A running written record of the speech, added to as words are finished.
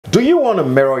Do you want to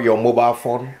mirror your mobile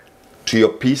phone to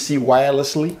your PC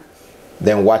wirelessly?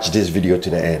 Then watch this video to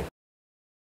the end.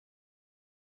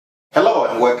 Hello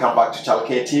and welcome back to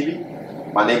Chalke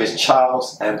TV. My name is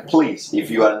Charles, and please, if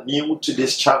you are new to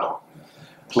this channel,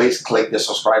 please click the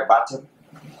subscribe button.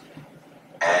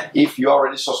 And if you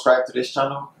already subscribed to this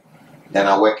channel, then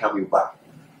I welcome you back.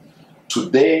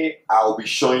 Today, I will be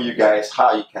showing you guys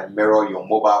how you can mirror your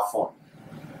mobile phone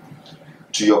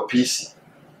to your PC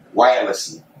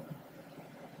wirelessly.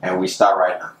 And we start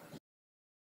right now.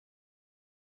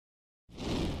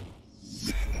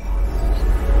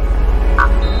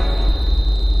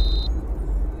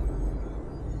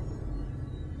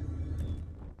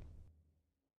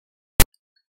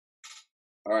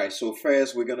 Alright, so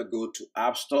first we're going to go to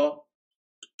App Store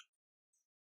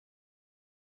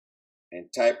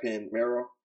and type in mirror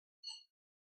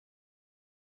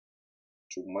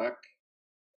to Mac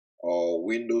or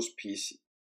Windows PC.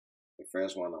 The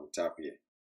first one I'm tapping here.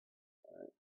 Right.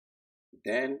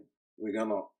 Then we're going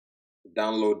to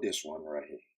download this one right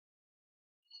here.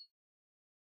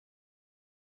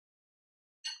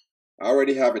 I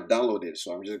already have it downloaded,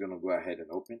 so I'm just going to go ahead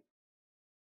and open.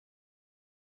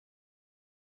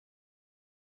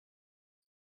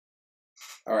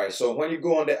 Alright, so when you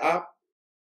go on the app,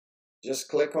 just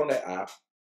click on the app.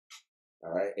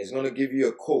 Alright, it's going to give you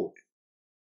a code.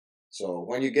 So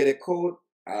when you get a code,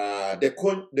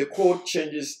 the code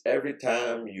changes every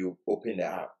time you open the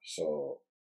app. So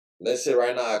let's say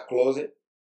right now I close it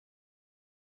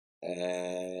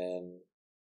and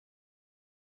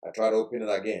I try to open it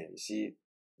again. You see,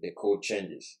 the code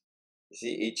changes. You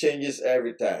see, it changes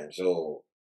every time. So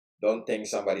don't think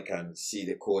somebody can see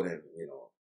the code and,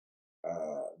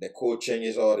 the code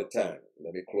changes all the time.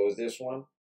 Let me close this one.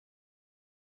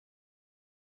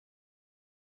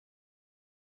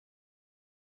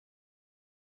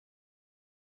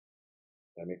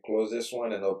 Let me close this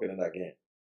one and open it again.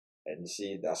 And you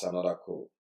see, that's another code.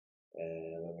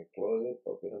 And let me close it,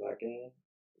 open it again.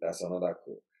 That's another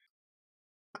code.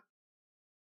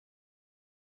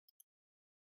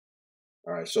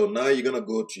 All right, so now you're going to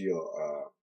go to your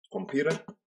computer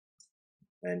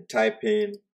and type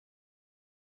in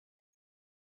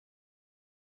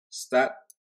start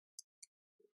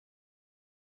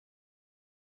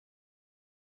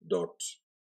dot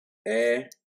air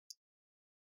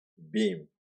beam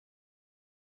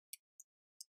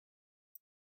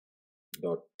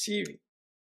dot TV,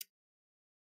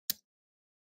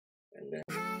 and then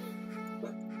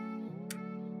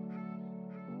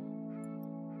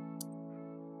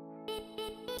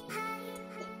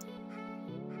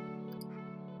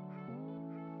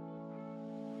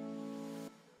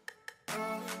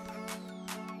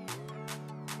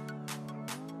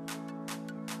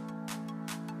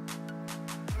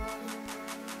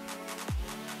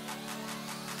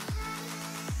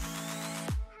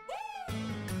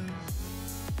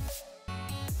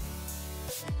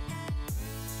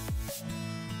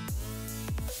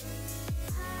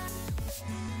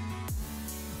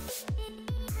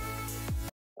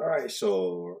alright,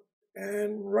 so,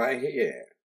 and right here,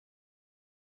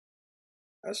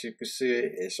 as you can see,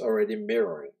 it's already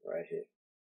mirroring right here.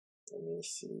 Let me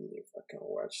see if I can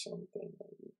watch something on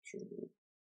YouTube.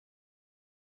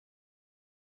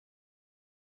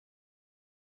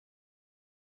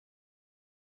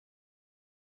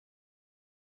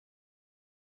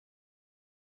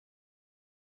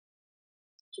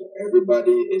 So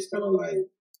everybody is kind of like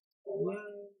online,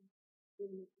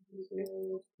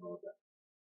 all that.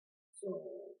 So,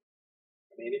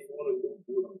 I mean, if you want to look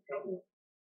good on camera,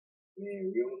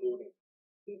 man, we all know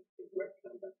that the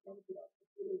webcam that comes with our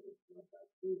computer is not that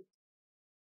good.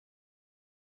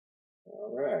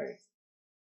 All right.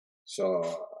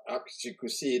 So, as you can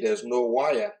see, there's no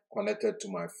wire connected to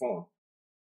my phone.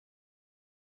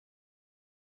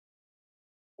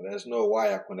 There's no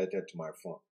wire connected to my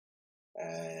phone.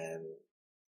 And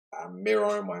I'm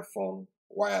mirroring my phone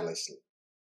wirelessly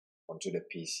onto the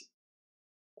PC.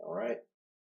 All right.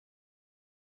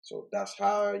 So that's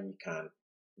how you can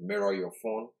mirror your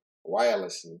phone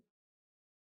wirelessly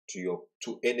to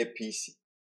any PC,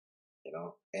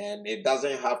 and it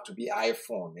doesn't have to be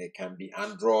iPhone. It can be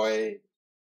Android.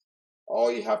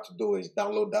 All you have to do is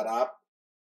download that app.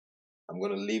 I'm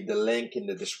going to leave the link in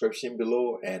the description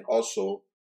below, and also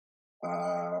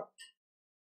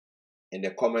in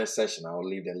the comment section I will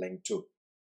leave the link too.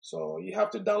 So you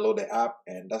have to download the app,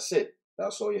 and that's it.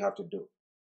 That's all you have to do.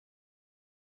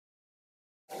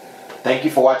 Thank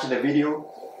you for watching the video.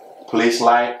 Please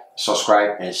like,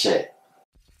 subscribe, and share.